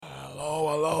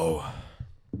Hello.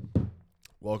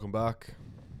 Welcome back.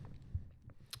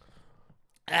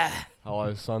 How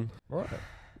are you, son? Right.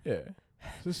 Yeah.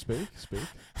 Just speak.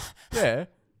 Yeah.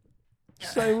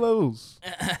 Same levels.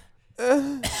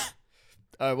 Alright,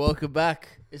 welcome back.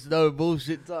 It's no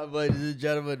bullshit time, ladies and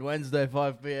gentlemen. Wednesday,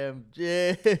 5 p.m.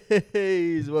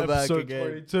 Jeez, we're back Episode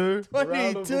again. 22. 22.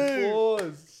 Round of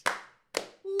applause.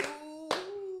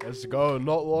 Let's go.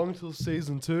 Not long till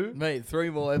season 2. Mate,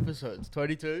 3 more episodes.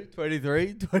 22,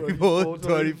 23, 24,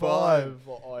 25.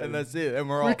 And that's it. And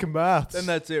we're off. Freaking maths. And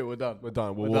that's it. We're done. We're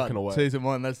done. We're done. walking away. Season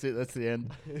 1, that's it. That's the end.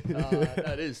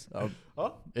 That is. Huh?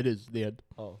 It is the end.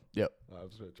 Oh. Yep. I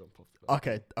was going to jump off.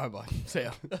 Okay. Bye. See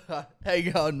ya. How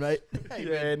you going, mate? Hey,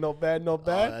 Yeah, man. not bad. Oh,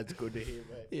 that's good to hear,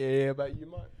 mate. Yeah, but you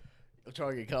might. I'll try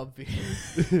and get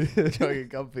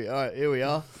comfy. All right, here we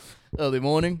are. Early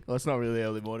morning. Well, it's not really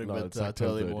early morning, No, but it's like it's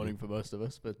early 10:30. morning for most of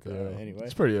us. But anyway.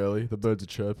 It's pretty early. The birds are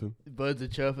chirping. Birds are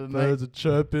chirping, mate. Birds are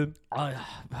chirping.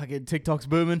 Fucking TikTok's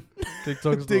booming.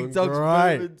 TikTok's doing TikTok's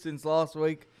great. booming since last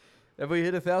week. Have we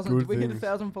hit 1,000? Good Did we hit things.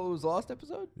 1,000 followers last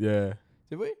episode? Yeah.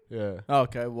 Did we? Yeah. Oh,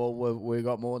 okay, well, we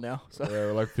got more now. So Yeah,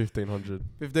 we're like 1,500.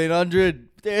 1,500.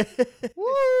 Yeah. Woo!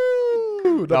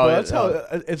 No, but that's how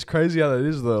it's crazy how that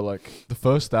is though. Like the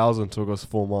first 1,000 took us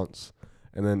 4 months,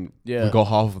 and then Yeah. we got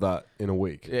half of that in a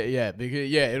week. Yeah,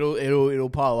 because it'll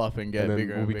pile up and get and then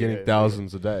bigger. we'll be and bigger, getting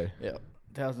thousands a day. Yeah,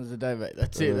 thousands a day, mate.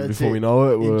 That's it. And then That's before it. we know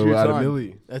it, In we're due at a time.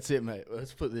 milli. That's it, mate.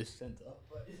 Let's put this center up.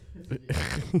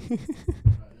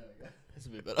 That's a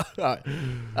bit better. All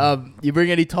right. You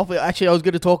bring any topic? Actually, I was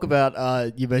going to talk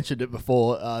about. You mentioned it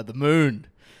before. The moon,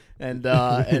 and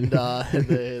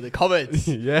the comments.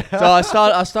 Yeah. So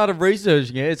I started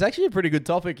researching it. It's actually a pretty good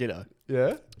topic, you know.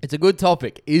 Yeah. It's a good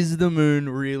topic. Is the moon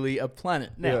really a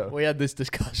planet? Now, Yeah. we had this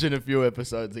discussion a few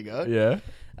episodes ago. Yeah.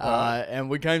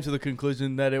 And we came to the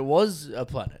conclusion that it was a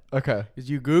planet. Okay. Because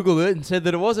you Googled it and said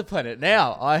that it was a planet.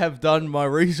 Now, I have done my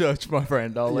research, my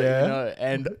friend. I'll let Yeah. you know.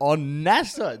 And on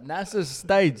NASA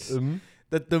states Mm-hmm.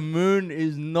 that the moon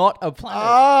is not a planet.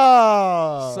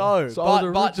 Ah. So I was but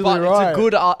originally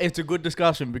right. it's a good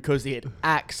discussion because it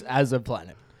acts as a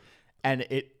planet. And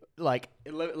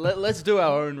let's do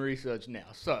our own research now.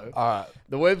 So, All right.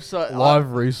 the website...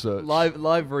 Live research.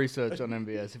 Live research on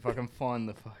MBS. If I can find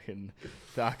the fucking...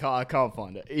 I can't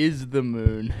find it. Is the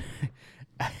moon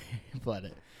a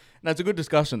planet? Now, it's a good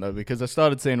discussion, though, because I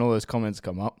started seeing all those comments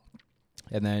come up.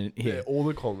 And then Yeah, here. all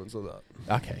the comments are that.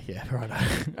 Okay, yeah, right.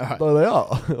 All right. No, they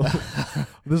are.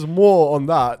 There's more on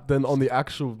that than on the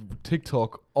actual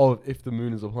TikTok of if the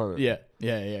moon is a planet. Yeah,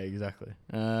 exactly.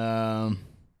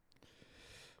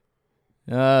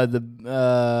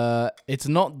 It's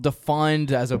not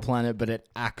defined as a planet, but it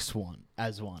acts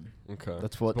as one. Okay.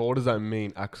 That's what... But what does that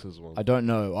mean, acts as one? I don't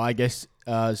know. I guess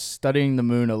studying the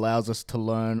moon allows us to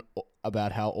learn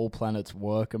about how all planets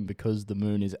work, and because the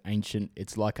moon is ancient,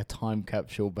 it's like a time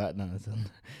capsule. But no,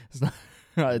 it's not.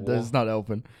 It's not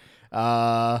helping.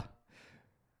 I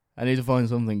need to find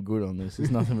something good on this. There's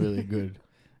nothing really good.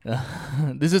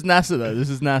 This is NASA though. This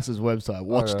is NASA's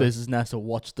website. This is NASA.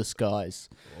 Watch the skies.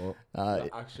 Well,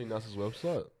 actually NASA's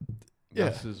website? Yeah.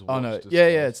 NASA's Oh no. Watch the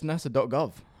Yeah. Skies. It's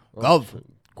NASA.gov. Oh, Gov. shit.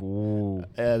 Cool.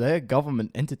 They're a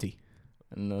government entity.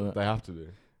 And They have to be.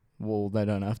 well, they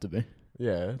don't have to be.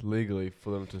 Yeah, legally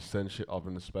for them to send shit up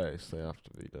into space, they have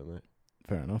to be, don't they?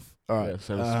 Fair enough. All right. Yeah,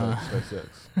 same as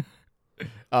SpaceX.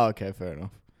 Oh, okay, fair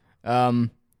enough.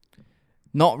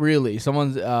 Not really. This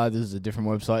is a different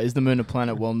website. Is the moon a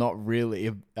planet? Well, not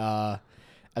really.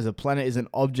 As a planet is an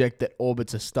object that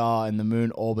orbits a star, and the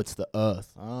moon orbits the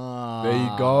Earth. Ah. There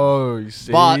you go. You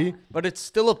see? But it's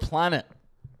still a planet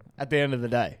at the end of the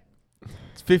day.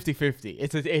 It's 50-50.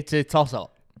 It's a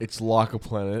toss-up. It's like a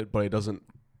planet, but it doesn't.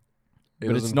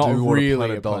 But it's doesn't not do what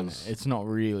really a planet. does. It's not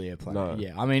really a planet. No.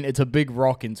 Yeah, I mean, it's a big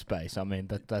rock in space. I mean,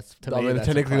 that's to me. That's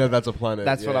technically a that's a planet.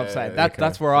 That's what I'm saying. Okay.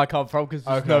 That's where I come from because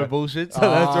there's Okay. no bullshit. So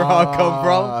that's where I come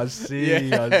from. I see.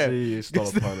 Yeah. I see. It's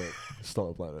not a planet. It's not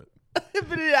a planet.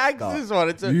 But it acts as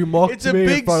one. You mocked it's a me in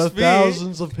big front of sphere.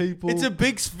 thousands of people. It's a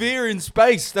big sphere in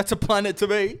space. That's a planet to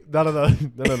me. No.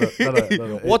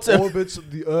 What's it a- orbits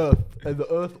the Earth, and the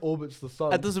Earth orbits the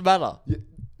Sun. That doesn't matter. Yeah.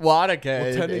 Well, I don't care.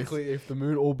 Well, technically, if the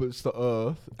moon orbits the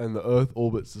Earth and the Earth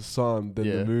orbits the Sun, then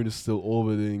Yeah. the moon is still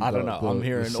orbiting. I don't know. I'm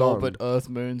hearing sun. orbit, Earth,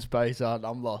 moon, space.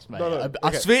 I'm lost, mate. No, A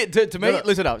okay. sphere to me. No.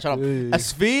 Listen up. Shut up. Yeah. A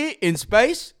sphere in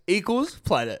space equals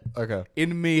planet. Okay.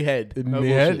 In me head. In No me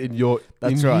head, bullshit. in your,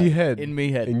 That's in right. ye head, In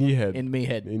me head. in ye head, In me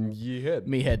head. in ye head,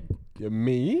 Me head. yeah,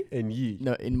 me and ye.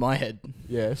 No, in my head.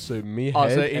 Yeah, so me Oh,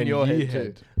 head so in and your ye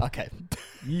head too. Okay.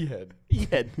 Ye head.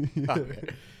 Head. Okay.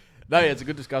 No, yeah, it's a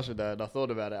good discussion though, and I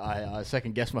thought about it. I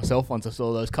second guessed myself once I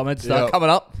saw those comments start Yep. coming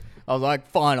up. I was like,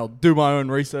 fine, I'll do my own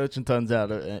research, and turns out,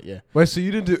 yeah. Wait, so you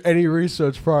didn't do any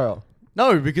research prior?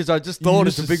 No, because I just thought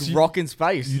it's a big rock in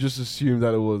space. You just assumed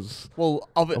that it was... Well,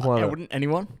 wouldn't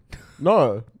anyone?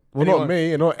 No. Well, Anyone? not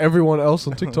me and not everyone else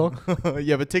on TikTok.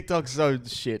 Yeah, but TikTok's so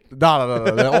shit. No.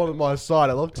 They're all on my side.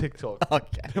 I love TikTok.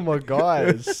 Okay. They're my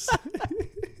guys.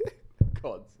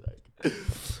 God's sake.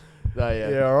 No, yeah.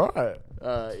 Yeah, alright.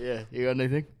 Yeah. You got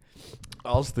anything?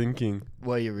 I was thinking...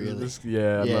 Were you really?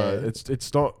 No.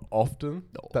 It's not often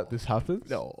that this happens.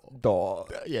 No.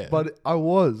 Yeah. But I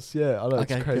was, yeah. I know,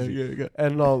 it's crazy. Go.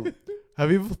 And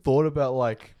have you ever thought about,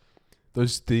 like,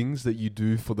 those things that you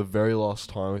do for the very last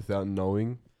time without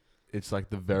knowing it's, like,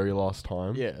 the very last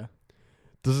time? Yeah.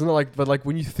 Doesn't it, like... But, like,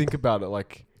 when you think about it,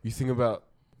 like, you think about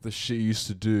the shit you used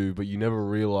to do, but you never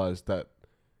realized that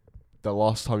the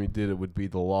last time you did it would be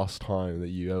the last time that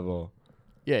you ever...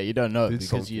 Yeah, you don't know did because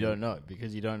something. you don't know.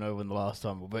 Because you don't know when the last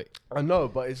time will be. I know,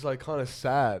 but it's, like, kind of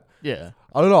sad. Yeah.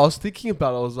 I don't know. I was thinking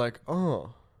about it. I was like,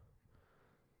 oh,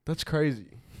 that's crazy.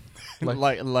 Like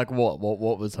what?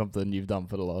 What was something you've done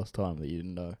for the last time that you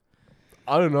didn't know?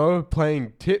 I don't know,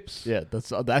 playing tips. Yeah, that's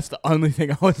the only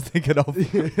thing I was thinking of.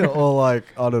 Or like,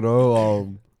 I don't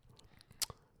know,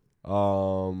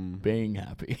 Being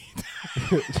happy.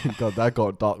 God, that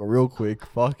got dark real quick.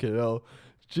 Fucking hell.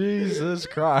 Jesus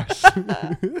Christ.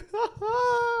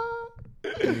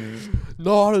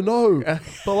 No, I don't know.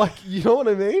 But like, you know what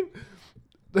I mean?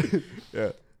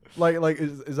 Yeah. Like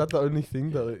is that the only thing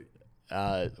that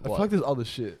I feel like there's other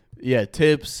shit. Yeah,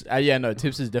 tips.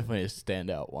 Tips is definitely a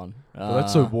standout one. But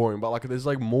that's so boring. But like, there's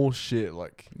like more shit.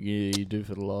 Like, yeah, you do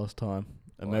for the last time,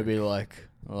 and maybe like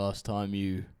the last time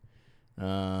you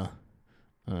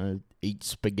eat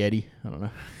spaghetti. I don't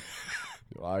know.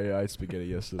 I ate spaghetti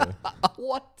yesterday.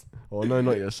 What? Oh no,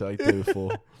 not yesterday. The day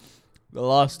before. The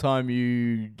last time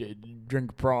you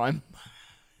drink Prime.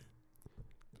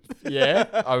 Yeah,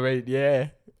 I mean, yeah,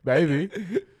 maybe.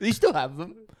 You still have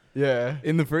them Yeah.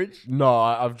 in the fridge? No,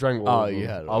 I've drank all of them. You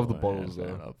had I have the all, bottles yeah,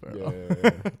 though. fair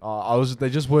Yeah. They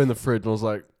just were in the fridge, and I was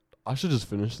like, I should just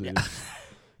finish these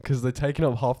because they're taking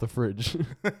up half the fridge.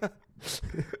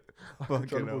 I'm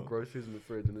trying to put groceries in the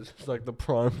fridge, and it's just like the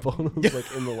Prime bottles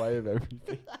like in the way of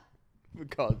everything. For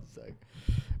God's sake.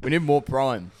 We need more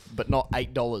Prime, but not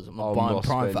 $8. I'm not buying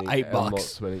Prime for $8. I'm not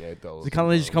spending $8. So can't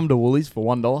they just come to Woolies for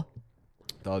 $1?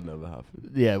 That would never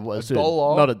happen. Yeah, well,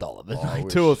 $1? Not $1, but like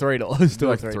 $2 or $3. Do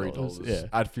like $3. Yeah.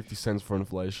 Add 50 cents for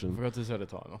inflation. I forgot to set a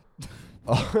timer.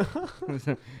 Oh.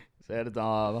 Set a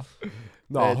timer.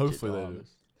 No, hopefully they do.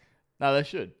 No, they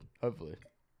should. Hopefully.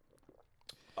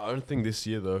 I don't think this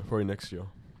year though. Probably next year.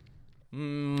 I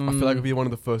feel like it'll be one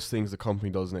of the first things the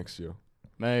company does next year.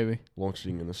 Maybe.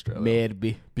 Launching in Australia.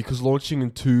 Maybe. Because launching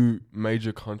in 2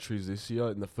 major countries this year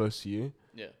in the first year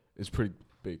is pretty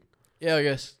big. Yeah, I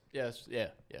guess. Yes. Yeah.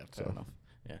 Fair enough.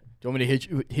 Yeah. Do you want me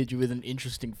to hit you with an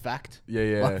interesting fact?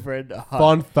 Yeah. My friend.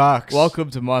 Fun facts. Welcome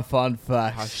to my fun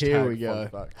facts. Hashtag Here we go.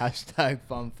 fun facts. Hashtag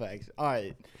fun facts. All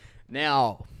right.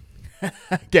 Now,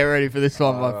 get ready for this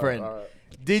one, my friend. All right.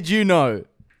 Did you know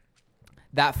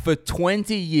that for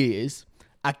 20 years,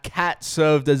 a cat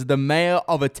served as the mayor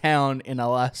of a town in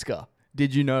Alaska?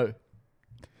 Did you know?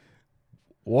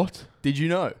 What? Did you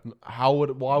know? Why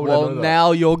would I know Well, that?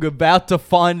 now you're about to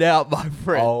find out, my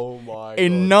friend. Oh my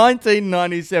In God.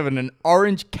 1997, an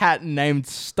orange cat named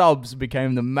Stubbs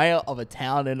became the mayor of a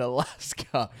town in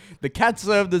Alaska. The cat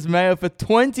served as mayor for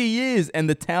 20 years, and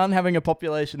the town, having a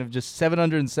population of just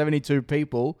 772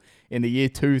 people in the year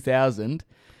 2000,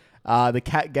 the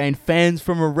cat gained fans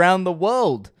from around the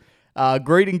world,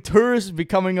 greeting tourists,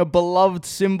 becoming a beloved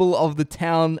symbol of the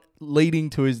town, leading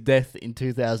to his death in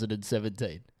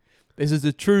 2017. This is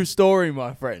a true story,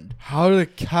 my friend. How did a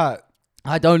cat...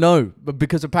 I don't know, but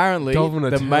because apparently Govern a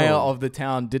the town. mayor of the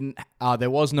town didn't. There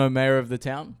was no mayor of the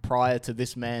town prior to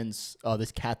this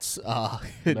cat's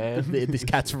Man. this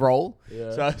cat's role.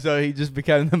 Yeah. So he just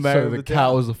became the mayor So of the the cat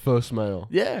town. was the first mayor.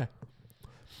 Yeah.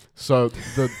 So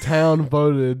the town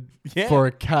voted Yeah. for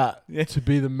a cat Yeah. to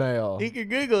be the mayor. You can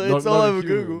Google it. Not- It's all not a over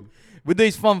human. Google. With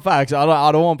these fun facts,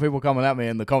 I don't want people coming at me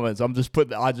in the comments. I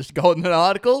just go in an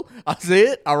article, I see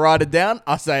it, I write it down,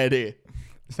 I say it here.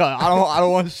 So I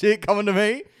don't want shit coming to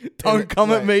me. Don't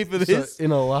come at me for this. So in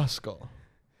Alaska.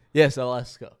 Yes,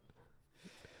 Alaska.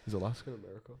 Is Alaska in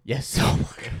America? Yes. Oh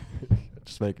my God.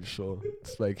 Just making sure.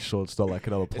 It's not like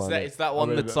another planet. It's that one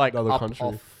I mean, that's like another up country.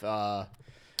 off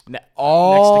next to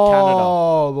Canada.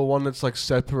 Oh, the one that's like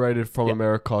separated from Yep.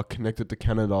 America, connected to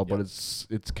Canada, but Yep.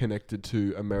 it's connected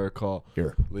to America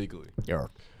Here. legally. Yeah.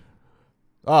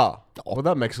 Well,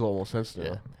 that makes a lot more sense now.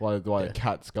 Yeah. Why Yeah. a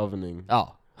cat's governing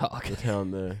Oh, okay. the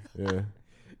town there? Yeah.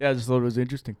 Yeah, I just thought it was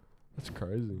interesting. That's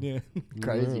crazy. Yeah,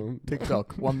 crazy. Yeah.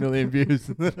 TikTok, 1 million views.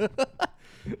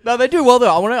 No, they do well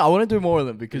though. I want to do more of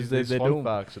them because they're These doing. fun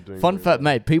facts are doing Fun really fact, well.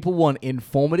 mate. People want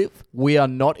informative. We are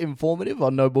not informative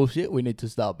on no bullshit. We need to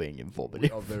start being We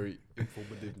informative. are very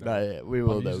informative now. No, yeah, we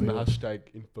will. I'm Though, using we the will. hashtag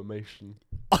information.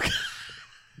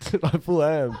 I full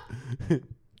am.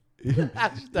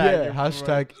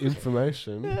 Hashtag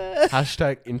information.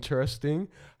 Hashtag interesting.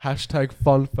 Hashtag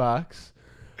fun facts.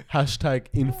 Hashtag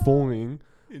informing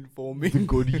the Informing.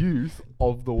 good youth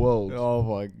of the world. Oh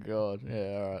my god.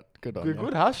 Yeah. All right. Good on They're you.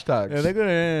 good hashtags. Yeah, they're good.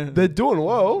 Yeah. They're doing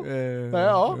well. Yeah. They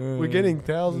are. We're getting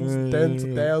thousands, tens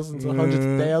of thousands, hundreds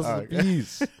of thousands of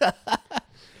views.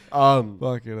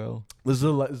 Fucking hell. The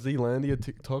Zealandia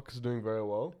TikTok is doing very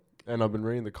well, and I've been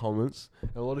reading the comments.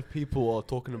 And a lot of people are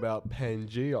talking about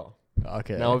Pangea.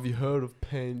 Okay. Now, have you heard of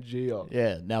Pangea?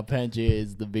 Yeah. Now Pangea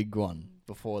is the big one.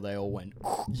 Before they all went.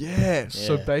 Yeah.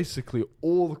 So Yeah. basically,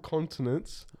 all the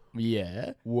continents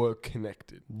Yeah. were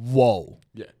connected. Whoa.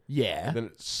 Yeah. Yeah. Then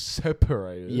it's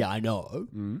separated. Yeah, I know.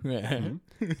 Mm. Yeah.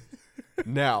 Mm.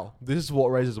 Now, this is what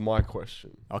raises my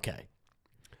question. Okay.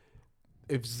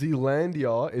 If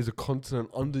Zealandia is a continent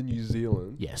under New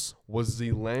Zealand, Yes. was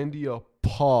Zealandia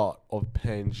part of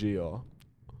Pangea,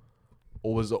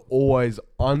 or was it always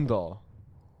under?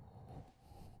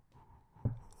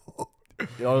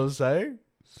 You know what I'm saying?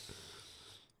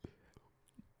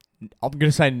 I'm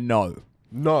gonna say no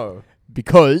No.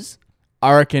 because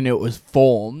I reckon it was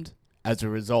formed as a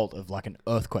result of like an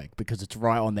earthquake because it's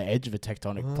right on the edge of a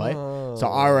tectonic plate. So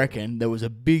I reckon there was a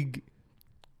big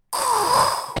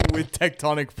with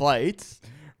tectonic plates,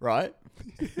 right?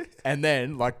 And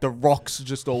then like the rocks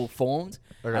just all formed,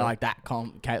 Okay. and like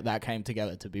that came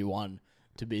together to be one,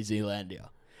 to be Zealandia,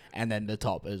 and then the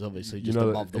top is obviously just that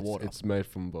above the it's, water. It's made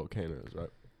from volcanoes, right?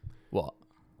 What?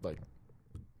 Like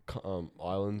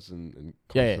islands and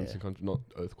Yeah, yeah, continents yeah. and countries, not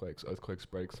earthquakes. Earthquakes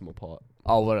breaks them apart.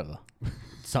 Oh, whatever.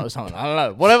 Something. I don't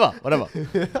know. Whatever.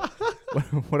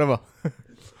 Whatever.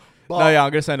 No, yeah,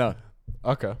 I'm gonna say no.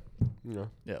 Okay. Yeah.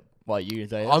 Yeah. Why you gonna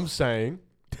say? I'm saying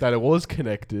that it was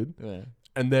connected, Yeah.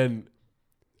 and then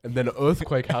an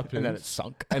earthquake happened, And then it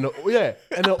sunk. and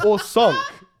it all sunk.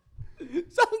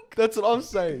 Sunk. That's what I'm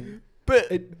saying. But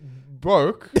it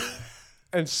broke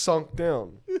and sunk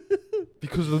down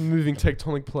because of the moving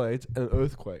tectonic plates and an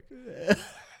earthquake,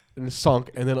 and it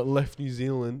sunk, and then it left New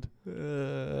Zealand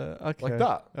Okay. like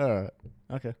that. All right.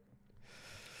 Okay.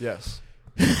 Yes.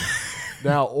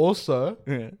 Now, also,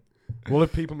 Yeah. a lot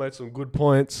of people made some good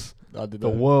points. I did The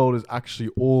world is actually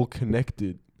all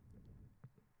connected.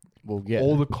 Well, yeah.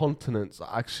 All the continents are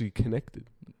actually connected.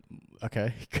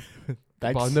 Okay. But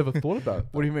Thanks. I've never thought about it.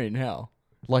 What do you mean? How?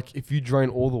 Like, if you drain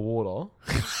all the water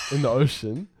in the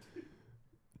ocean,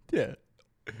 Yeah.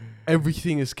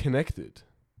 everything is connected.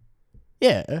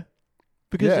 Yeah.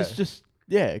 Because Yeah. it's just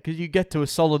because you get to a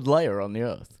solid layer on the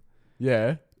Earth.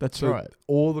 Yeah, That's so right.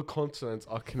 all the continents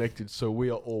are connected, so we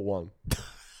are all one.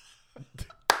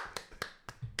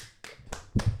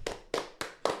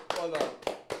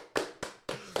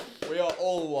 We are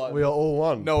all one. We are all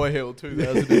one. Noah Hill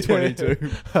 2022.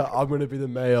 I'm going to be the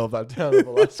mayor of that town of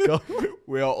Alaska.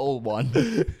 We are all one.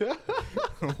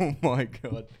 Oh my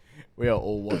god. We are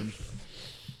all one.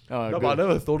 Oh, No, good. but I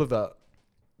never thought of that.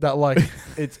 That, like,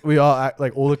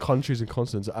 like, all the countries and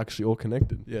continents are actually all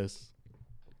connected. Yes.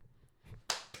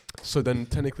 So then,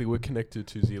 technically, we're connected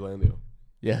to Zealandia.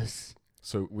 Yes.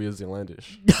 So we are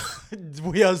Zealandish.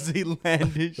 We are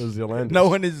Zealandish. We're Zealandish. No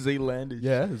one is Zealandish.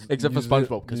 Yeah. Except for New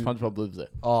SpongeBob, because New- SpongeBob lives there.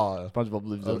 Oh, SpongeBob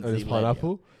lives in and it's Zealandia.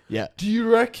 pineapple. Yeah. Do you He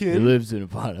reckon? lives in a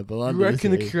pineapple. You under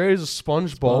reckon the the sea. creators of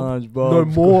SpongeBob SpongeBob. know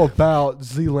more about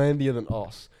Zealandia than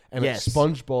us? And that Yes.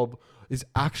 SpongeBob is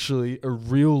actually a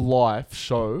real life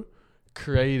show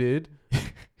created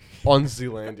on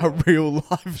Zealandia. A real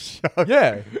life show.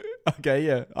 Yeah, Okay,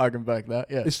 yeah. I can back that.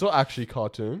 Yeah. it's not actually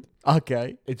cartoon.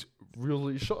 Okay. It's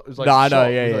really shot. It's like No, I know, shot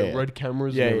yeah, with, yeah, like yeah. red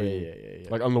cameras. Yeah, and yeah, everything. yeah.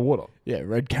 Like underwater. Yeah,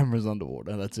 red cameras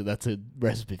underwater. That's a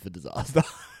recipe for disaster.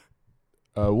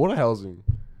 Water housing.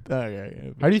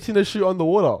 Okay. How do you think they shoot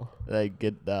underwater? They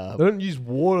get They don't use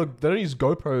water. They don't use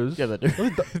GoPros. yeah, they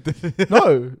do.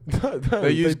 No,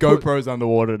 They use put- GoPros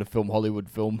underwater to film Hollywood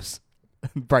films.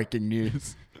 Breaking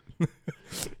news. You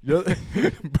know-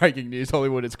 Breaking news.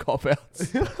 Hollywood is cop outs.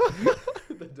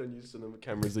 They don't use cinema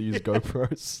cameras. They use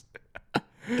GoPros.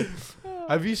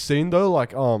 Have you seen though?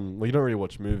 Like well, you don't really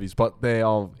watch movies, but they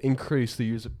increased the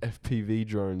use of FPV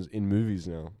drones in movies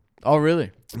now Oh,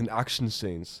 really? in action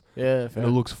scenes, Yeah. and it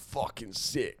looks fucking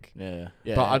sick. Yeah.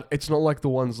 Yeah. But it's not like the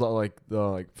ones that like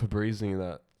the Febreze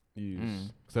that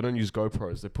use. 'Cause they don't use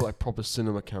GoPros. They put like proper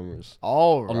cinema cameras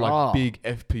Oh, on like big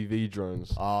FPV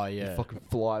drones. Oh, You yeah. fucking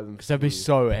fly them. Because they'd be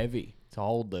so heavy to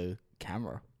hold the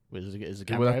camera. Is the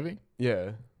camera heavy?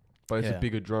 Yeah. But it's a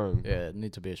bigger drone. Yeah, it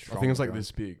needs to be a strong I think it's like drone.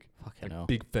 this big. Fucking Like hell.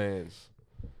 big fans.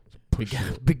 Big,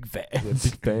 Pushing big fans. Yeah,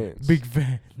 big fans. Big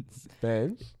fans.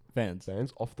 Fans? Fans.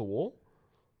 Fans off the wall?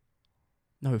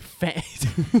 No, fans.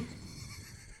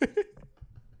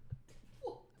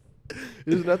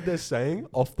 Isn't that their saying?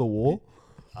 Off the wall?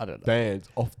 I don't know. Fans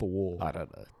off the wall. I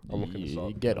don't know. I'm looking this You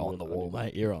up. get on the wall,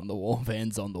 mate. You're on the wall.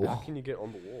 Vans on the How wall. can you get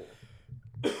on the wall?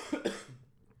 Look this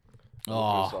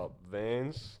Oh, up.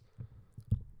 Vans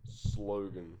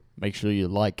slogan. make sure you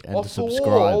like and Off the subscribe.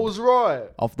 wall. I was right.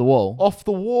 Off the wall. Off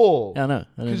the wall. Yeah, I know.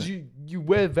 Because you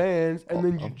wear Vans and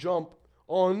then you jump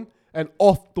on and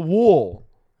off the wall.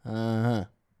 Uh-huh.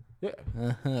 Yeah.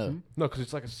 Uh-huh. No, because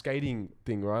it's like a skating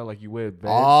thing, right? Like you wear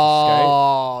Vans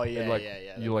Oh, to skate. yeah, And like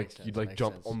yeah. you like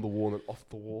jump on the wall and then off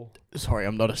the wall. Sorry,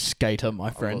 I'm not a skater,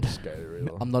 my friend. I'm not a skater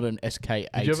either. I'm not an SK8.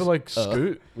 Did you ever like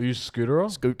scoot? Were you a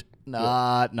scooterer? Scoot?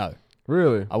 Nah, no.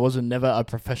 Really? I was never a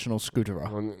professional scooterer.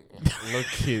 No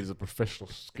kid's a professional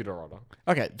scooterer.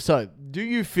 Okay, so do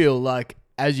you feel like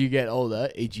as you get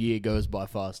older, each year goes by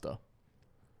faster?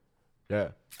 Yeah.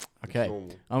 Okay, It's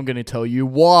normal. I'm going to tell you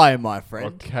why, my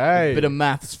friend. Okay. A bit of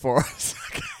maths for us.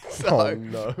 Okay, Oh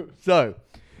no. So,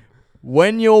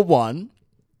 when you're 1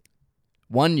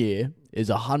 year is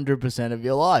 100% of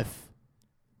your life.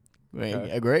 Okay.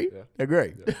 Agree? Yeah.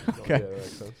 Agree. Yeah. Okay. Yeah, that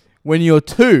makes sense. When you're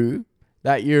 2,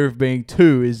 that year of being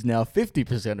 2 is now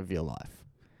 50% of your life.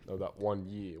 No, that 1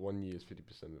 year. 1 year is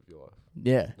 50% of your life.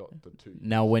 Yeah. Not the 2 years.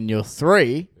 Now, when you're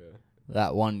 3, Yeah.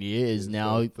 that 1 year is It's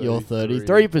now like your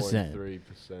 33%.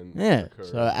 33%. Yeah. occurring.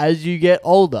 So as you get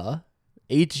older,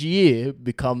 each year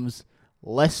becomes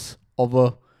less of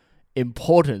a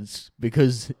importance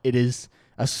because it is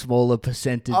a smaller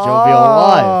percentage of your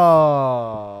life.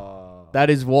 Ah. That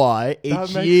is why each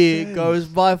That makes year sense. goes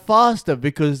by faster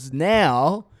because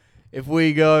now if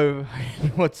we go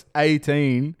what's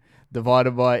 18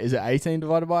 divided by is it 18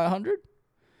 divided by 100?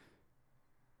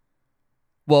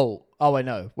 Well, oh wait,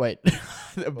 no. Wait.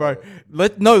 Bro,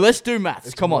 let's do maths.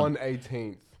 It's Come on.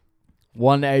 1/18.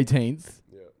 1/18th.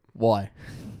 Yeah. Why?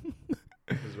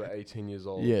 Because we're 18 years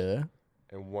old. Yeah.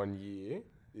 And 1 year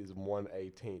is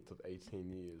 1/18th of 18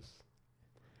 years.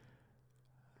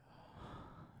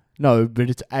 No, but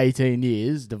it's 18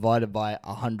 years divided by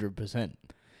 100%.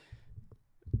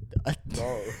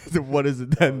 No. So what is it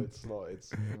No, then? it's not.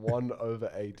 It's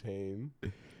 1/18.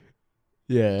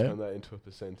 Yeah. Turn that into a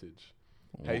percentage.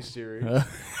 Hey Siri,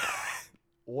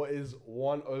 what is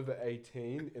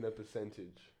 1/18 in a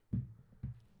percentage?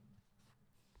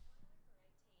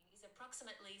 Is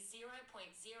approximately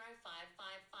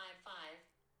 0.05555.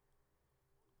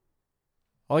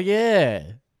 Oh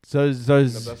yeah. So No,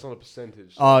 those. that's not a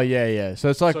percentage. Oh yeah. So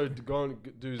it's like so go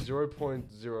and do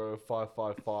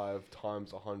 0.0555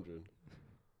 times 100.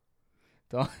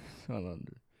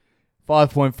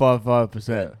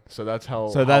 5.55%. So that's how.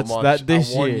 So that's how much that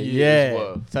this a 1 year. year Yeah. is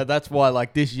worth. So that's why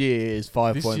like this year is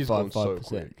This year's gone so 5.55%.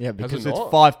 quick. Yeah, Has because it it's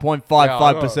not?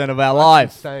 5.55% of our That's life.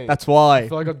 insane. That's I why.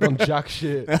 feel like I've done jack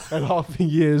shit, and half the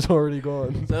year is already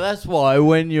gone. So that's why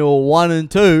when you're 1 and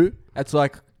 2, that's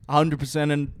like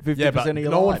 100% and 50% of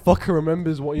your no one life. fucking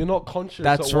remembers what you're not conscious.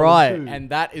 That's at 1 right. and 2. And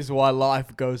that is why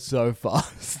life goes so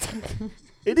fast.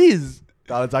 It is.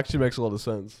 That actually makes a lot of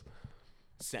sense.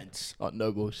 Sense. Oh,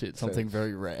 no bullshit. Something Sense.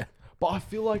 very rare. But I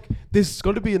feel like there's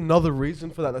got to be another reason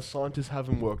for that scientists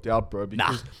haven't worked out, bro.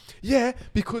 Because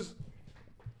because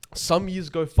some years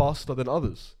go faster than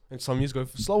others, and some years go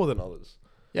slower than others.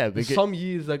 Yeah, And because some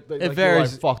years like it you're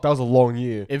varies. like, fuck, that was a long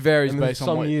year. It varies And then based on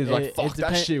some what years, like, it fuck,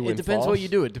 that shit went It depends what fast. you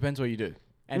do. It depends what you do.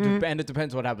 And and it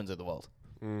depends what happens in the world.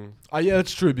 Yeah,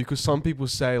 that's true. Because some people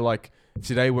say like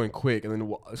today went quick, and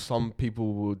then some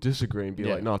people will disagree and be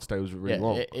Yeah. like, no, today was really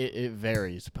long. It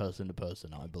varies person to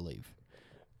person, I believe.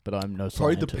 But I'm no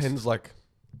Probably scientist. depends like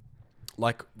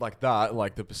that,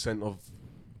 like the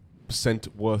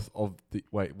percent worth of the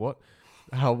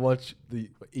how much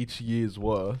each year's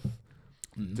worth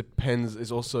depends.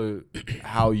 Is also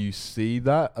how you see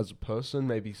that as a person.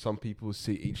 Maybe some people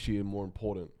see each year more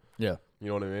important. Yeah. You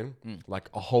know what I mean? Like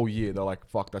a whole year, they're like,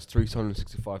 fuck, that's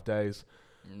 365 days.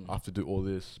 I have to do all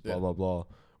this, blah blah blah.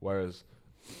 Whereas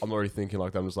I'm already thinking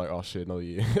like that. I'm just like, oh shit, another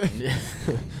year.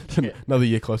 Another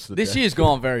year close to the This death. year's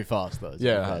gone very fast though.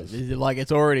 Yeah, it has. Like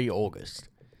it's already August.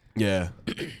 Yeah.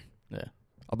 Yeah.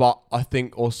 But I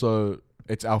think also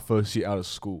it's our first year out of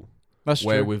school. That's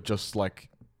where true. we've just like,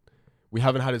 we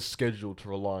haven't had a schedule to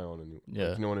rely on.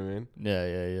 Yeah. You know what I mean?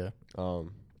 Yeah.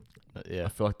 Yeah. I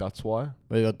feel like that's why.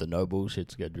 We got the no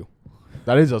bullshit schedule.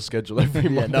 That is our schedule every Yeah,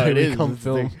 Monday. no, it we is. come It's the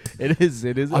film. thing. It is.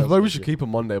 It is. I our feel like we should schedule. keep a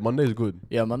Monday. Monday's good.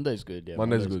 Yeah, Monday's good. Yeah,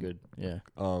 Monday's good. Yeah.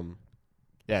 Um,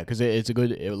 Yeah, because it's a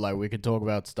good. Like we can talk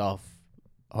about stuff.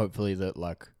 Hopefully that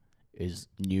like is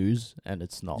news and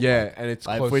it's not. yeah, like, and it's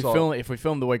like, close up. if we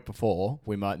film the week before,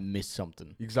 we might miss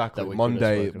something. Exactly. that we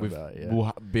Monday, could've spoken about, yeah.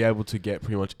 we'll be able to get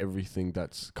pretty much everything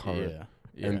that's current. Yeah.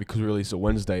 Yeah. And because we release it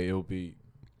Wednesday, it'll be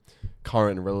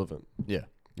current and relevant. Yeah.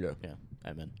 Yeah. Yeah.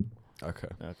 Amen. Okay.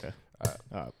 Okay. Alright.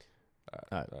 Alright.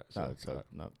 Alright. No, So, alright.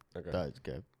 no, Okay. that's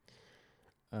good.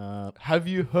 Have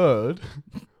you heard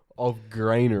of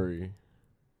granary?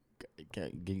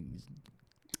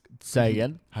 Say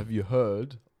again. Have you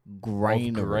heard of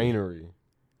Granary. granary?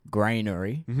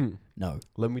 Granary. Mm-hmm. No.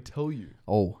 Let me tell you.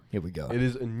 Oh, here we go. It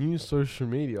is a new social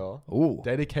media Ooh.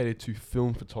 dedicated to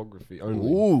film photography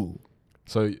only. Ooh.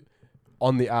 So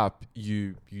on the app,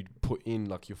 you put in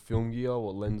like your film gear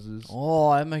or lenses.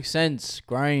 Oh, that makes sense.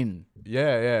 Grain.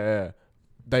 Yeah.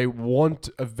 They want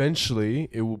eventually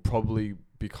it will probably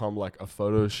become like a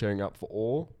photo sharing app for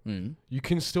all. Mm. You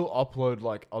can still upload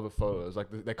like other photos. Like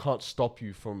they can't stop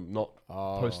you from not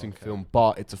posting okay. film,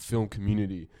 but it's a film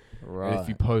community. Right. And if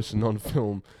you post a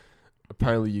non-film,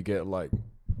 apparently you get like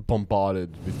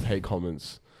bombarded with hate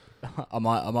comments. I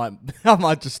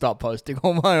might just start posting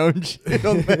all my own shit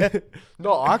on there.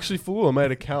 No, I actually I made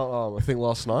an account I think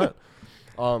last night.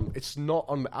 It's not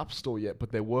on the App Store yet,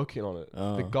 but they're working on it.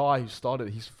 The guy who started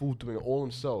it, he's full doing it all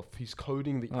himself. He's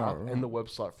coding the app and the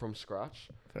website from scratch.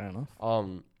 Fair enough.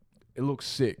 It looks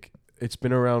sick. It's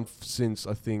been around since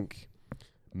I think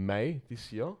May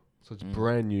this year, so it's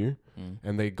brand new.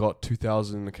 And they got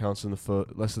 2,000 accounts in the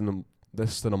less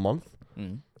than a month. I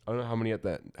don't know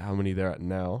how many they're at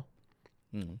now,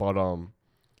 but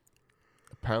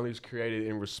apparently it's created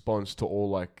in response to all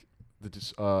like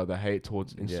the hate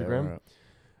towards Instagram.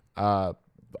 Yeah, right.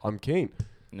 I'm keen.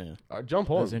 Yeah. Jump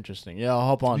on. That's interesting. Yeah, I'll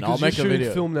hop on. Because I'll make a you're shooting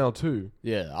video. film now too.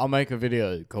 Yeah, I'll make a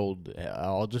video called.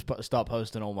 I'll just start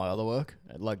posting all my other work,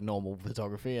 like normal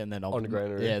photography, and then I'll On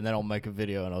Granary. and then I'll make a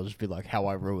video, and I'll just be like, how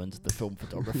I ruined the film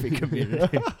photography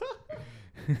community.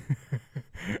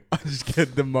 I just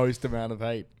get the most amount of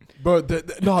hate. But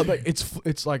like,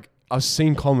 it's like I've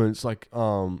seen comments like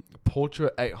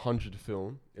Portrait 800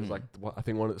 film is like I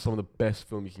think some of the best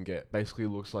film you can get. Basically, it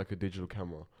looks like a digital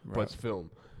camera, but it's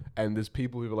film. And there's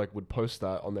people who like would post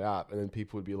that on the app, and then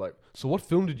people would be like, "So what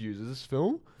film did you use? Is this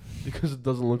film?" Because it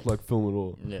doesn't look like film at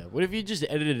all. Yeah. What if you just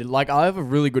edited it? Like, I have a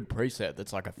really good preset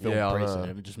that's like a film Yeah, I preset, know.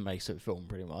 and it just makes it film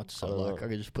pretty much. So I like, know. I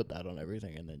could just put that on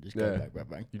everything, and then just go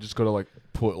bang. You just gotta like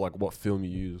put like what film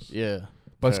you use. Yeah.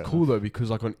 But Fair it's cool enough. though because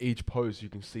like on each post you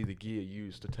can see the gear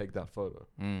used to take that photo.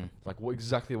 Like what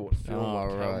film, what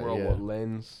camera, yeah. what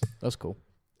lens. That's cool.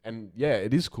 And yeah,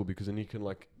 it is cool because then you can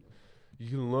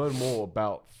learn more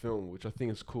about film, which I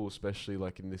think is cool, especially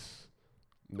like in this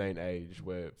day and age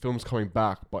where film's coming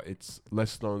back, but it's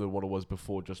less known than what it was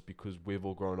before, just because we've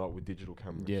all grown up with digital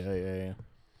cameras.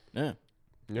 Yeah.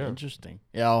 Interesting.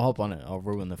 Yeah, I'll hop on it. I'll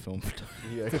ruin the film.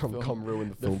 Yeah, come ruin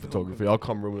the film photography. I'll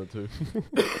come ruin it too.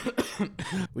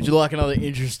 Would you like another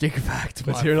interesting fact?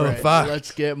 Let's my hear another friend? fact.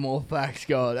 Let's get more facts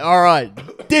going. All right.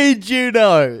 Did you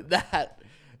know that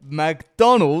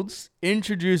McDonald's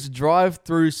introduced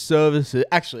drive-through services?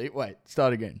 Actually, wait.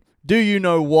 Start again. Do you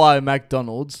know why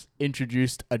McDonald's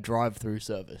introduced a drive-through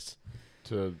service?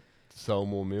 To sell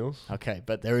more meals. Okay,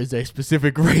 but there is a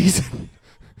specific reason.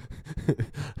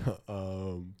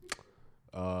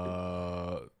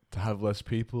 To have less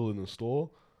people in the store.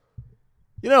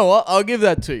 You know what? I'll give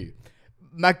that to you.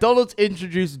 McDonald's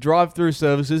introduced drive-through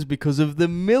services because of the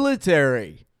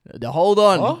military. Now, hold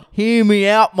on. Huh? Hear me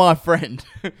out, my friend.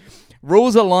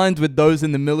 Rules aligned with those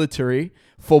in the military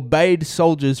forbade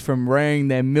soldiers from wearing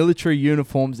their military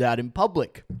uniforms out in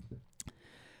public.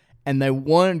 And they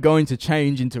weren't going to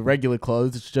change into regular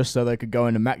clothes just so they could go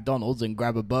into McDonald's and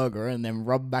grab a burger and then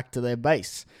rub back to their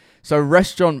base. So a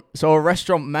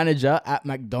restaurant manager at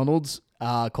McDonald's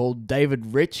called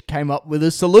David Rich came up with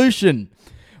a solution,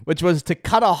 which was to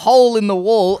cut a hole in the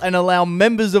wall and allow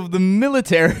members of the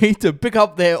military to pick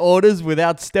up their orders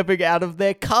without stepping out of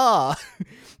their car.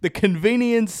 The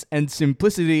convenience and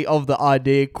simplicity of the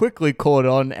idea quickly caught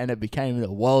on, and it became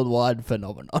a worldwide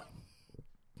phenomenon.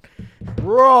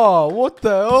 Bro, what the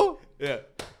hell? Yeah.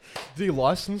 Did he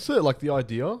license it? Like the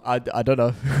idea? I don't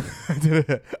know.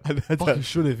 I don't Fucking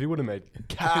should have. He would have made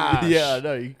cash. Yeah, I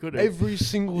know. You could have. Every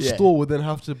single Yeah. store would then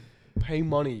have to pay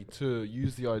money to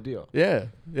use the idea. Yeah,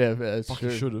 that's Fucking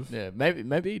true. should have. Yeah,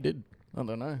 maybe he did. I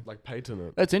don't know. Like patent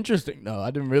it. That's interesting. No,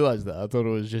 I didn't realize that. I thought it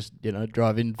was just,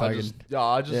 drive in I fucking. just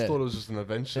thought it was just an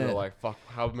invention. Yeah. Like, fuck,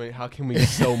 how can we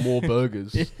sell more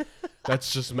burgers?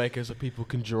 That's just make it so people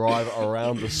can drive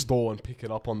around the store and pick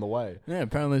it up on the way. Yeah,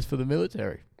 apparently it's for the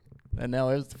military. And now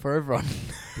it's for everyone.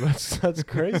 That's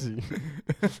crazy.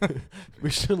 We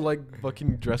should like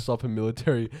fucking dress up in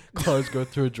military clothes, go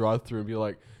through a drive-through and be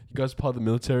like, "You guys part of the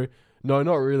military?" No,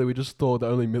 not really. We just thought that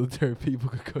only military people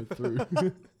could go through.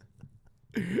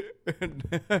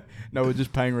 No, we're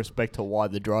just paying respect to why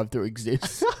the drive-through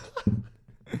exists.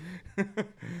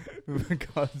 For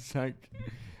God's sake.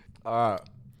 All right.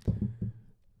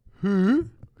 Who?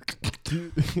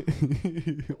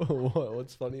 What?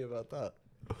 What's funny about that?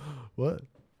 What?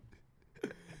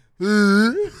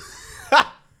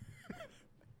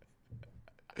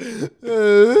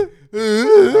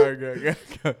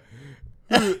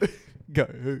 Go.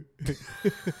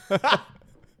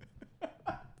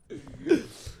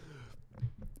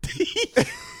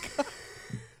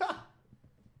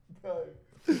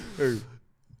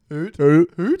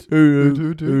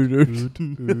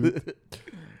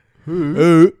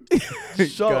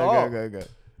 Shut up. Go.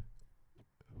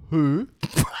 Who?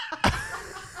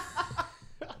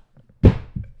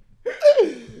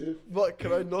 What?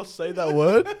 Can I not say that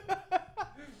word?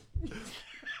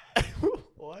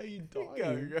 Why are you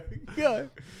dying? Go.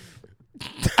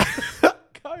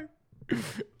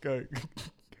 Go.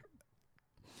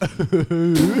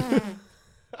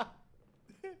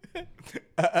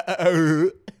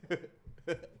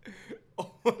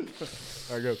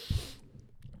 I go.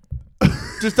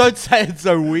 Just don't say it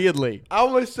so weirdly. How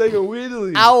am I saying it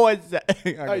weirdly? How was that?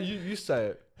 Hey, you say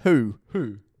it. Who?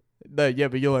 Who? No, yeah,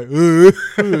 but you're like,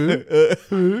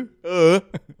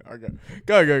 Okay.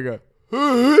 Go.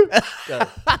 Who? Go.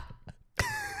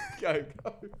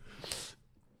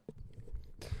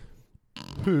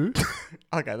 Who?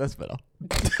 Okay, that's better.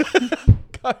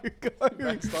 Go.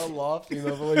 Max started laughing.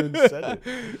 I've not even said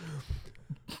it.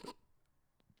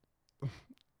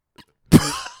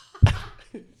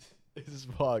 This is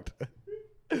fucked.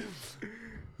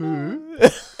 Who?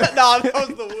 No, that was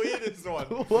the weirdest one.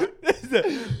 What?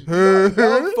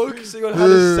 Now I'm focusing on how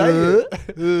to say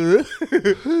it.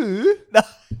 Who? No.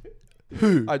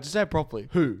 Who? Alright, just say it properly.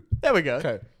 Who? There we go.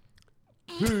 Okay.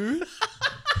 Who?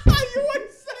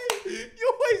 You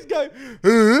always go,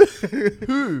 who?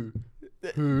 Who?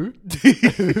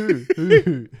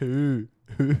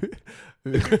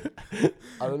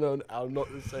 I don't know. I'm not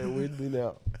going to say it weirdly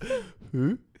now.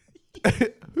 Who?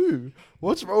 Who?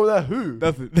 What's wrong with that? Who?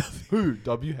 Nothing. Who?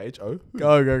 W-H-O?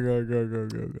 Go.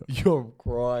 You're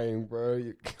crying, bro.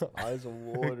 Your eyes are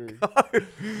watering.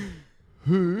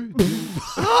 Who?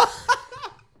 Why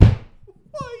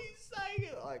are you saying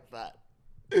it like that?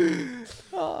 Who?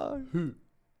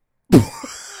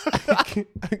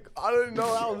 I don't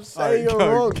know how I'm saying it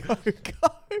wrong. Go.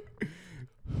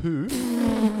 Who?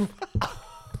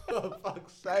 For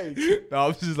fuck's sake. No,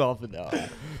 I'm just laughing now.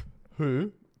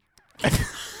 Who?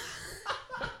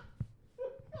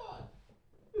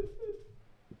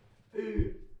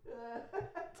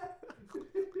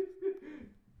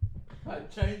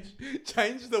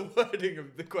 Change the wording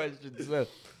of the question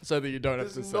so that you don't have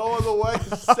to There's say. no other way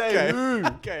to say Okay. who.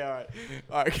 Okay, all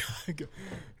right, go.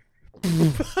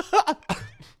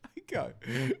 Go.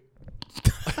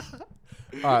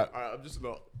 All right. I'm just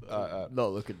not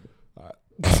Not looking. Alright.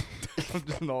 I'm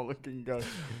just not looking. Go.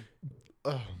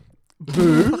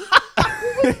 Who?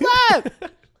 What's that?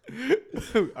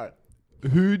 All right.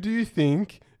 Who do you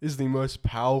think is the most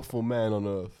powerful man on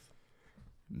earth?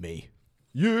 Me.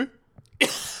 You?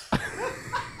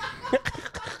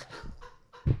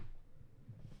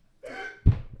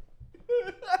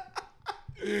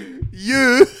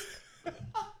 You.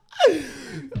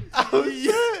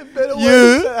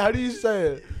 How do you say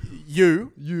it?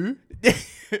 You. You?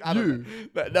 I don't You.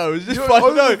 know. No, it was just You're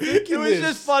funny. No, overthinking it was this.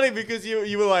 just funny because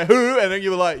you were like who, and then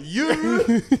you were like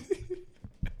you.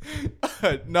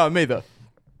 No, me though.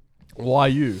 Why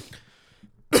you?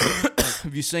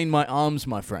 Have you seen my arms,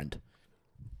 my friend?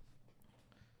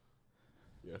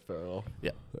 Yeah, fair enough.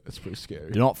 Yeah. That's pretty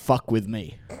scary. Do not fuck with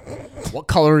me. What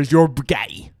color is your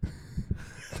bugatti?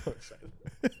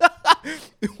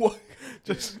 What?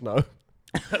 Just no.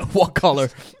 What color?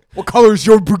 What color is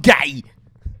your Bugatti?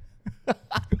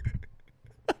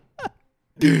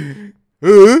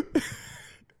 Who?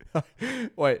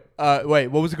 Wait.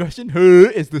 What was the question? Who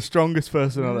is the strongest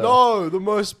person on earth? No, the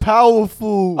most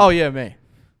powerful. Oh yeah, me.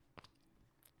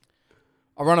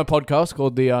 I run a podcast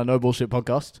called the No Bullshit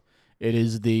Podcast. It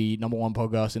is the #1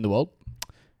 podcast in the world,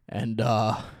 and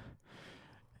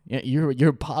Yeah, you're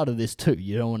a part of this too.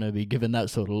 You don't want to be given that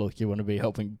sort of look. You want to be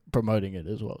helping promoting it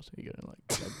as well. So you're gonna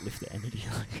like lift the energy.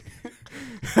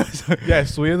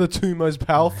 Yes, we are the two most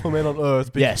powerful men on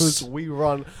earth because Yes. we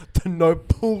run the No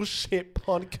Bullshit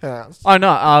podcast. Oh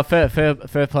no,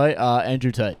 fair play.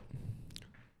 Andrew Tate.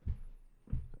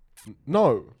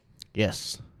 No.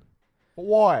 Yes.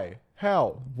 Why?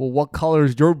 How? Well, what color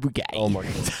is your Bugatti? Oh my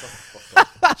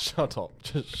god. Shut up.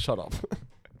 Just shut up.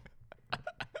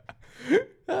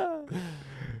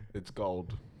 It's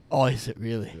gold. Oh, is it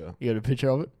really? Yeah. You got a picture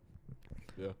of it?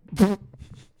 Yeah.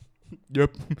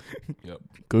 Yep. Yep.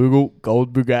 Google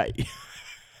gold Bugatti.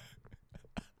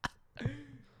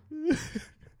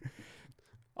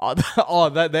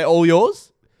 They're all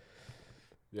yours?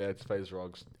 Yeah, it's FaZe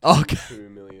Rug's Okay. $2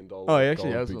 million Oh, he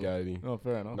actually gold has one. Bugatti. Oh,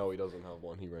 fair enough. No, he doesn't have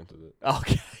one. He rented it.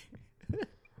 Okay.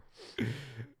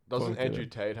 Doesn't Okay. Andrew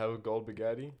Tate have a gold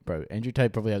Bugatti? Bro, Andrew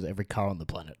Tate probably has every car on the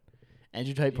planet.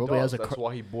 Andrew Tate He probably does. has That's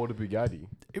why he bought a Bugatti.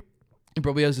 he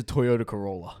probably has a Toyota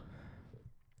Corolla.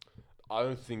 I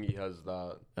don't think he has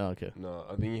that. Oh, okay. No,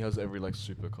 I think he has every like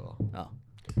supercar. Oh.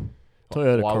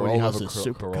 Toyota Why would he Corolla's have a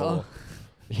supercar? Corolla?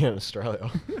 Yeah, in Australia.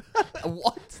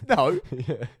 What? No.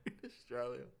 Yeah.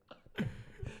 Australia.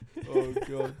 Oh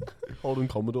god. Holden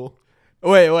Commodore.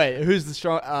 Wait. Who's the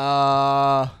strong?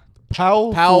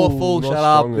 Powerful. not Shut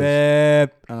up, strongest. babe.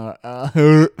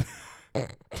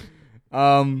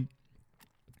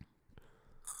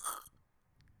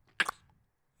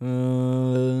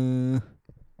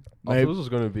 I thought this was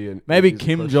going to be an Maybe easy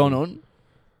Kim question. Jong Un.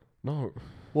 No.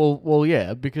 Well,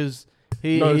 yeah, because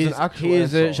he No, it's is. an actual He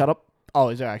is a. answer. Shut up. Oh,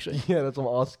 is there actually? Yeah, that's what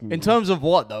I'm asking. In you. terms of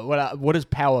what though? What does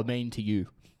power mean to you?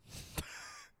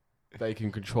 They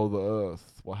can control the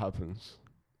earth. What happens?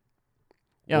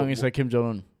 Yeah, I'm What- gonna say Kim Jong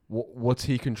Un. What's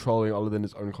he controlling other than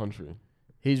his own country?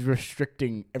 He's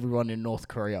restricting everyone in North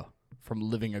Korea from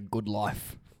living a good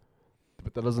life.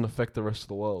 But that doesn't affect the rest of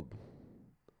the world.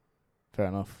 Fair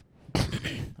enough.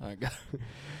 Okay.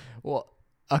 What?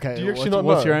 Okay. Do you actually what's, not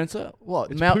what's know? your answer?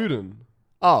 What? It's Mount- Putin.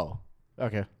 Oh.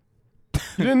 Okay.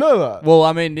 You didn't know that? Well,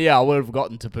 I mean, yeah, I would have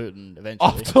gotten to Putin eventually.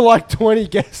 After like 20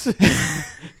 guesses.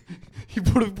 He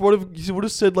would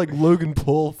have said like Logan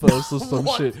Paul first or some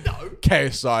What? shit. No.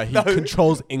 KSI, he No.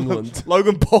 controls England.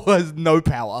 Logan Paul has no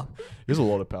power He has a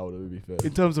lot of power, to be fair.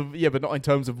 in terms of but not in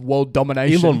terms of world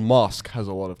domination. Elon Musk has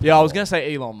a lot of power. Yeah, I was gonna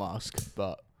say Elon Musk,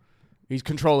 but he's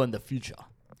controlling the future.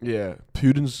 Yeah,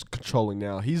 Putin's controlling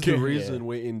now. He's the Yeah. reason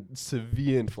we're in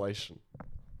severe inflation.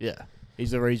 Yeah,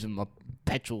 he's the reason my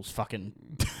petrol's fucking.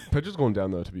 Petrol's gone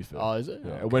down though, to be fair. Oh, is it?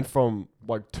 Yeah, Okay. it went from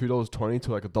like $2.20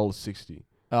 to like $1.60.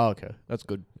 Oh, okay, that's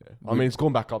good. Yeah. I mean, it's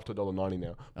gone back up to $1.90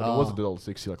 now, but it was Oh.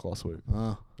 $1.60 like last week.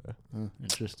 Oh, Yeah.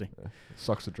 interesting. It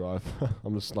sucks to drive.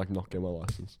 I'm just like not getting my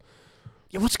license.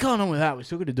 Yeah, what's going on with that? We're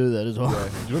still gonna do that as well. Yeah.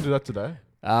 Do you want to do that today?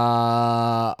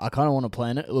 I kind of want to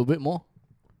plan it a little bit more,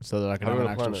 so that I can How have you an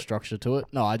gonna plan actual it? structure to it.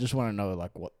 No, I just want to know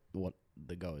like what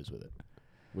the go is with it.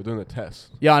 We're doing the test.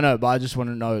 Yeah, I know, but I just want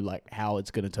to know like how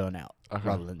it's gonna turn out Okay.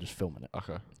 rather than just filming it.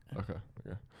 Okay.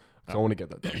 So I want to get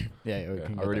that done. Yeah, we Yeah,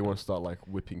 can I get really that want to start like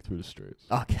whipping through the streets.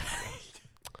 done. Okay.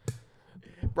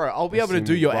 Bro, I'll be I able to see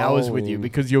do me your hours with you rolling.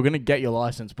 because you're gonna get your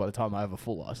license by the time I have a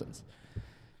full license.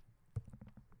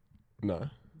 No.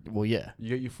 Well, yeah, You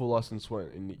get your full license when?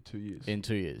 In 2 years? in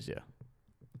 2 years, yeah.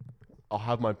 I'll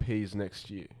have my P's next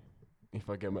year if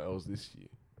I get my L's this year.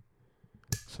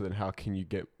 So then how can you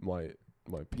get my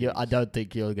P's? Yeah, I don't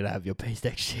think you're gonna have your P's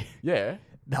next year. Yeah.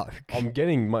 No. I'm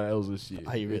getting my L's this year.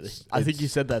 Are you really? It's- I think you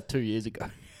it's- said that 2 years ago.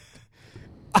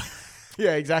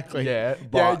 Yeah, exactly. Yeah,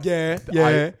 but yeah.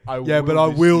 I Yeah, but I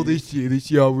will this year. This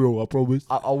year I will, I promise.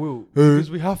 I will. Because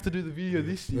we have to do the video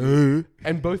this year.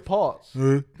 And both parts.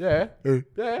 Yeah.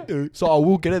 Yeah. So I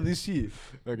will get it this year.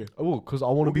 Okay. I will, because I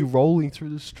want to be rolling through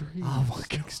the streets Oh my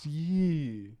God. next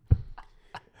year.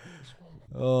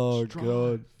 Oh, Strive.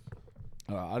 God.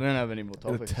 Alright, I don't have any more In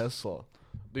a topics. Tesla.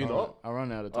 Do you Alright, not? I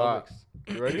run out of Alright. topics.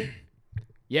 You ready?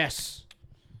 Yes.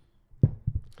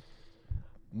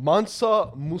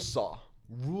 Mansa Musa,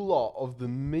 ruler of the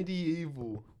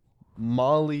medieval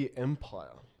Mali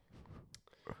Empire.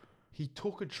 He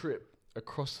took a trip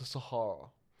across the Sahara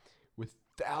with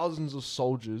thousands of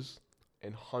soldiers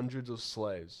and hundreds of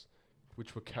slaves,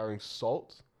 which were carrying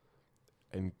salt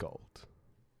and gold.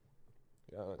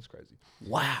 Yeah, that's crazy.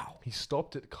 Wow. He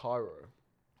stopped at Cairo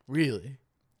Really?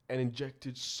 and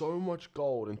injected so much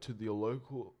gold into the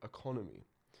local economy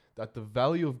that the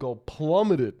value of gold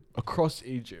plummeted across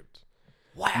Egypt,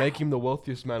 Wow. making him the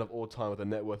wealthiest man of all time with a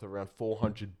net worth of around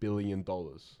 $400 billion.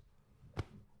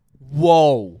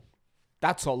 Whoa.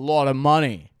 That's a lot of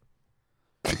money.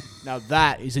 Now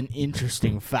that is an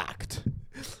interesting fact.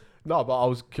 No,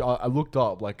 but I looked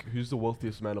up like who's the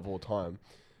wealthiest man of all time,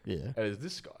 Yeah. and it's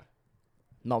this guy.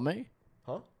 Not me.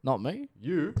 Huh? Not me.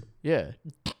 You. Yeah.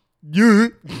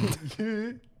 You.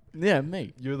 Yeah,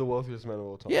 me. You're the wealthiest man of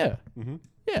all time. Yeah. Mm-hmm.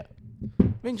 Yeah. I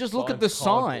mean, just look at the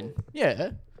Signed sign. Yeah.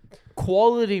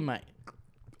 Quality, mate.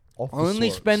 Only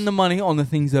spend the money on the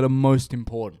things that are most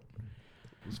important.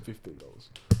 It's $15.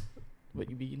 But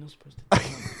you're not supposed to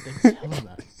tell them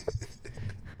that.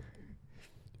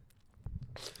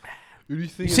 Who do you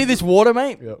think? You see this water,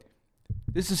 mate? Yep.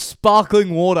 This is sparkling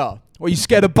water. Are you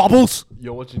scared of bubbles?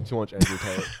 You're watching too much Andrew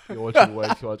Tate. You're watching way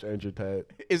too much Andrew Tate.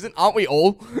 Aren't we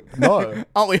all? No.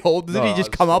 Aren't we all? Doesn't he No, just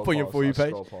I come up scroll on your past, For You I page?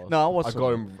 scroll past. No, what's I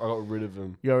got rid of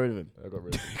him. You got rid of him. I got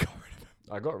rid of him.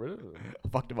 I got rid of him. I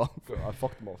fucked him off. I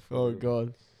fucked him off. Oh,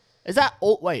 God. Is that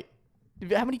all? Wait.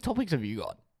 How many topics have you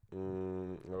got? I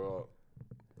got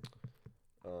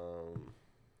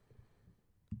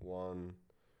 1,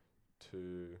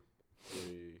 2, 3,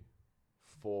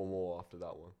 4 more after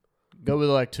that one. Go with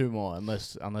like 2 more,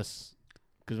 unless,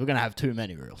 because we're gonna have too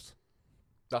many reels.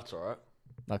 That's alright.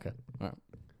 Okay. All right.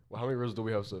 Well, how many reels do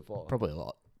we have so far? Probably a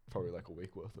lot. Probably like a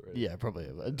week worth already. Yeah, probably.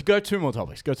 Go 2 more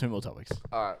topics.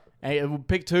 Alright. Hey, we'll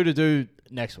pick 2 to do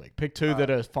next week. Pick 2 that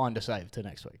are fine to save to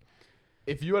next week.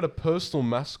 If you had a personal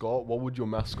mascot, what would your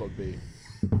mascot be?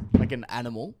 Like an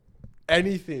animal.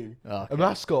 Anything. Okay. A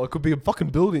mascot. It could be a fucking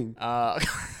building. My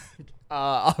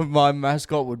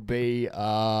mascot would be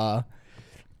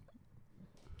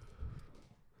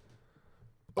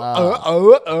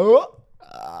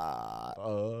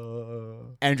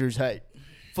Andrew Tate.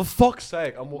 For fuck's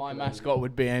sake, My mascot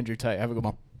would be Andrew Tate. Have a good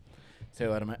one. See you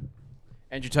later, mate.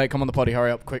 Andrew Tate, come on the potty.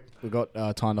 Hurry up, quick. We've got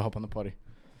time to hop on the potty.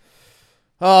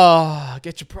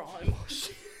 Get your Prime. Oh,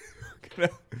 shit.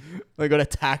 I got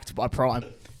attacked by Prime.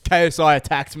 KSI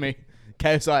attacked me.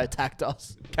 KSI attacked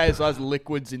us. KSI's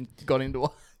liquids got into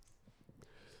us.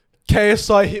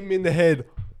 KSI hit me in the head.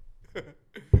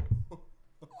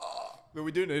 But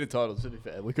we do need a title, to be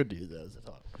fair. We could use that as a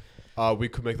title. We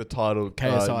could make the title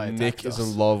KSI Nick is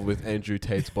in love with Andrew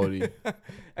Tate's body.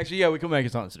 Actually, yeah, we could make a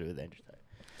title to do with Andrew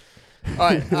Tate.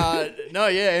 Alright,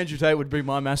 Andrew Tate would be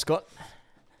my mascot.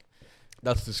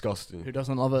 That's disgusting. Who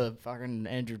doesn't love a fucking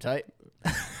Andrew Tate?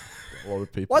 A lot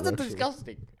of people. Why is it actually.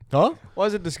 disgusting? Huh? Why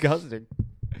is it disgusting?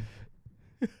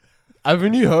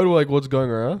 Haven't you heard like what's going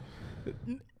around?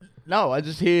 No, I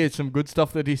just hear some good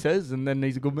stuff that he says, and then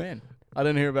he's a good man. I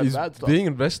don't hear about He's the bad stuff. being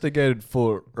investigated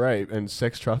for rape and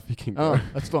sex trafficking. Oh,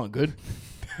 that's not good.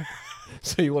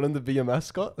 So you want him to be a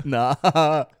mascot? Nah,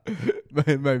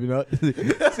 maybe not. So you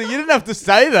didn't have to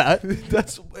say that.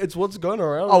 It's what's going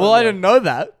around. Oh, well, right I didn't know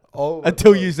that now. Oh,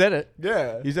 until you said it.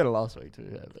 Yeah. You said it last week too.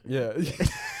 Yeah, but- Yeah.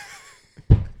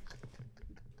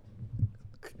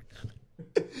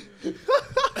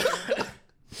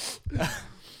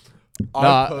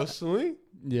 I personally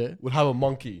yeah. would have a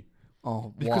monkey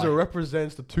Oh, because why? it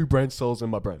represents the 2 brain cells in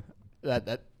my brain.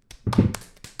 That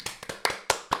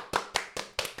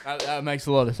makes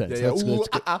a lot of sense. Yeah, That's Ooh,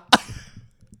 good.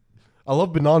 I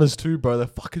love bananas too, bro. They're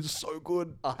fucking so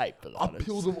good. I hate I bananas.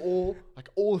 peel them all, like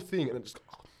all the thing, and then just.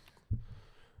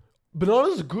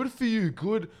 Bananas are good for you.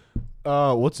 Good.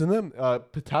 What's in them?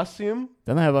 Potassium,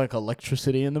 Don't they have like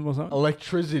electricity in them or something?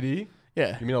 electricity.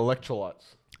 Yeah. You mean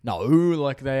electrolytes? No,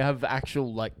 like they have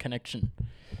actual like connection.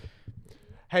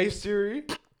 Hey Siri,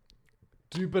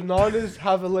 do bananas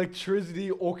have electricity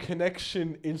or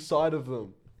connection inside of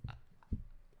them?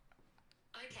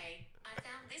 Okay, I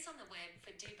found this on the web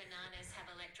for do bananas have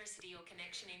electricity or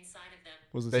connection inside of them?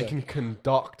 What's it They say? can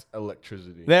conduct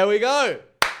electricity. There we go.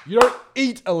 You don't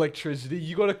eat electricity.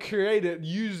 You got to create it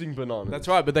using bananas. That's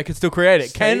right, but they can still create it.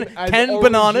 Same as Can oranges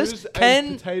bananas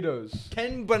and potatoes?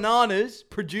 can bananas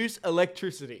produce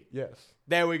electricity? Yes.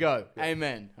 There we go.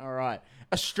 Amen. All right.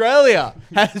 Australia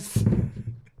has.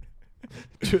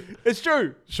 It's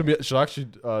true. Should I actually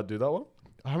do that one?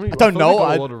 How many? I don't feel know, We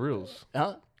got I- a lot of reels. Huh? I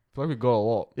feel like we got a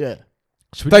lot. Yeah.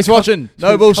 Should we Thanks just for watching. should No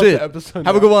we cut the bullshit. episode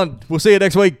Have a now? good one. We'll see you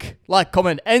next week. Like,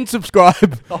 comment, and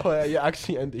subscribe. Oh yeah,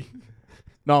 actually ending.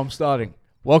 No, I'm starting.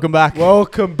 Welcome back.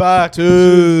 Welcome back To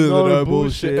the No No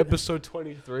Bullshit Bullshit. episode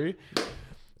 23.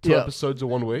 2 Yep. episodes in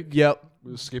 1 week. Yep.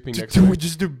 We're skipping next We week.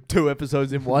 just do 2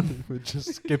 episodes in one. We're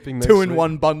just skipping next 2 in week.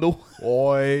 1 bundle.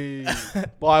 Oi.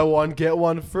 Buy one, get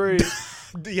one free.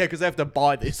 Yeah, because they have to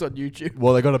buy this on YouTube.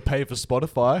 Well, they got to pay for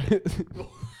Spotify.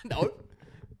 No.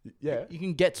 Yeah. You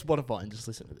can get Spotify and just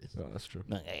listen to this. Oh, that's true.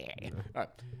 No, yeah. All right.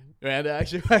 And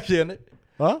actually on it.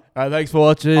 Huh? All right, thanks for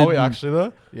watching. Are we actually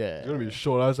there? Yeah. It's going to be a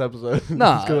short ass episode.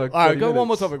 Nah. It's gonna be like All right, 30 go one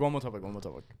more minutes.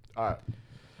 topic. Alright.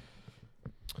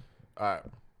 Alright.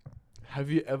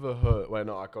 Have you ever heard... Wait,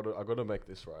 no, I gotta make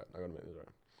this right.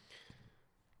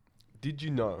 Did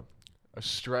you know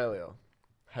Australia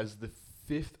has the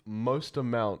 5th most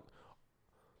amount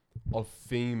of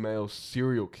female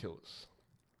serial killers?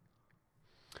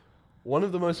 One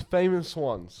of the most famous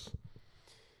ones,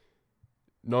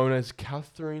 known as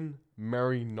Catherine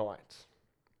Mary Knight,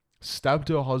 stabbed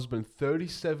her husband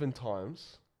 37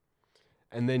 times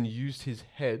and then used his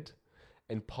head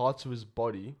and parts of his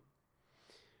body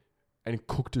and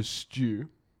cooked a stew,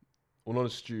 or not a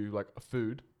stew, like a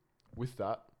food, with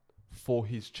that for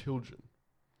his children.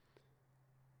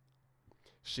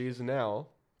 She is now...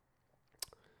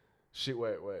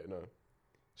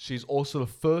 She's also the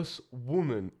first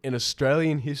woman in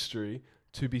Australian history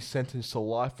to be sentenced to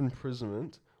life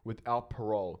imprisonment without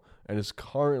parole and is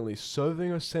currently serving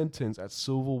her sentence at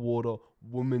Silverwater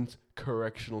Women's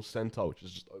Correctional Centre, which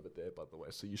is just over there, by the way,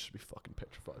 so you should be fucking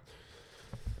petrified.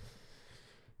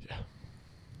 Yeah.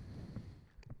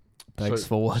 Thanks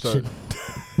for watching.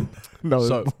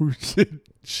 Bullshit.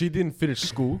 She didn't finish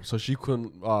school, so she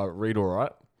couldn't read or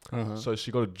write. So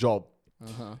she got a job.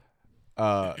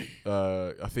 I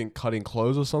think cutting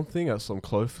clothes or something at some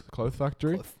cloth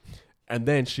factory. And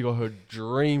then she got her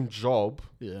dream job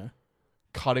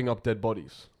cutting up dead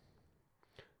bodies.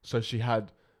 So she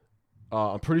had,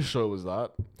 I'm pretty sure it was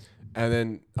that.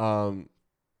 And then,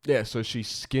 so she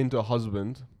skinned her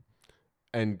husband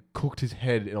and cooked his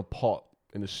head in a pot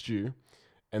in a stew,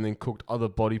 and then cooked other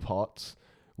body parts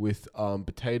with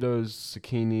potatoes,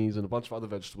 zucchinis, and a bunch of other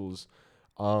vegetables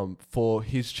for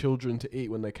his children to eat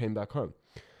when they came back home.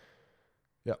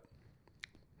 Yeah.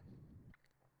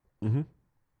 Mm-hmm.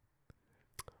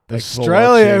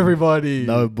 Australia, everybody.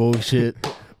 No bullshit.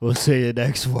 We'll see you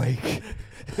next week.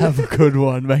 Have a good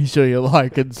one. Make sure you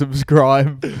like and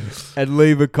subscribe and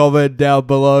leave a comment down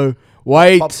below.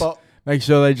 Wait. Make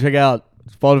sure they check out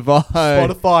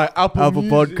Spotify, Apple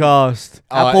Music. Podcast,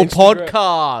 Apple Instagram.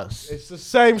 Podcast. It's the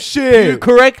same shit. You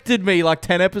corrected me like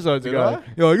 10 episodes ago. I?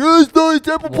 You're like, oh, it's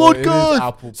Apple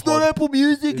Podcast. It's not Apple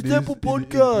Music. It's Apple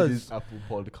Podcast. It is Apple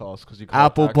Podcast because you can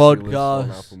Apple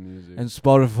Podcast Apple Music. and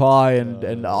Spotify and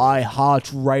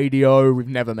iHeartRadio. We've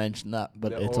never mentioned that,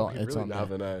 but it's on. It's on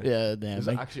really there. Yeah, Yeah, it's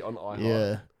actually on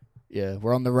iHeart. Yeah.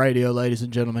 We're on the radio, ladies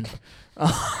and gentlemen.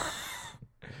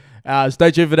 Stay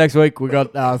tuned for next week. We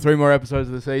got 3 more episodes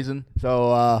of the season.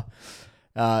 So,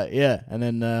 and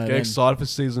then Get excited for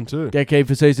season 2. Get keen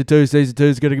for season 2. Season 2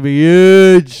 is going to be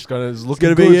huge. It's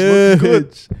looking gonna good. be It's looking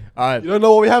good. All right. You don't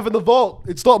know what we have in the vault.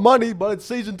 It's not money, but it's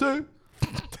season 2.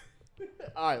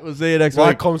 All right. We'll see you next Like,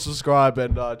 week. comment, subscribe,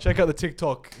 and check out the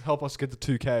TikTok. Help us get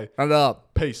to 2K. And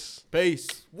up. Peace.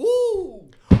 Peace.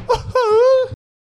 Woo!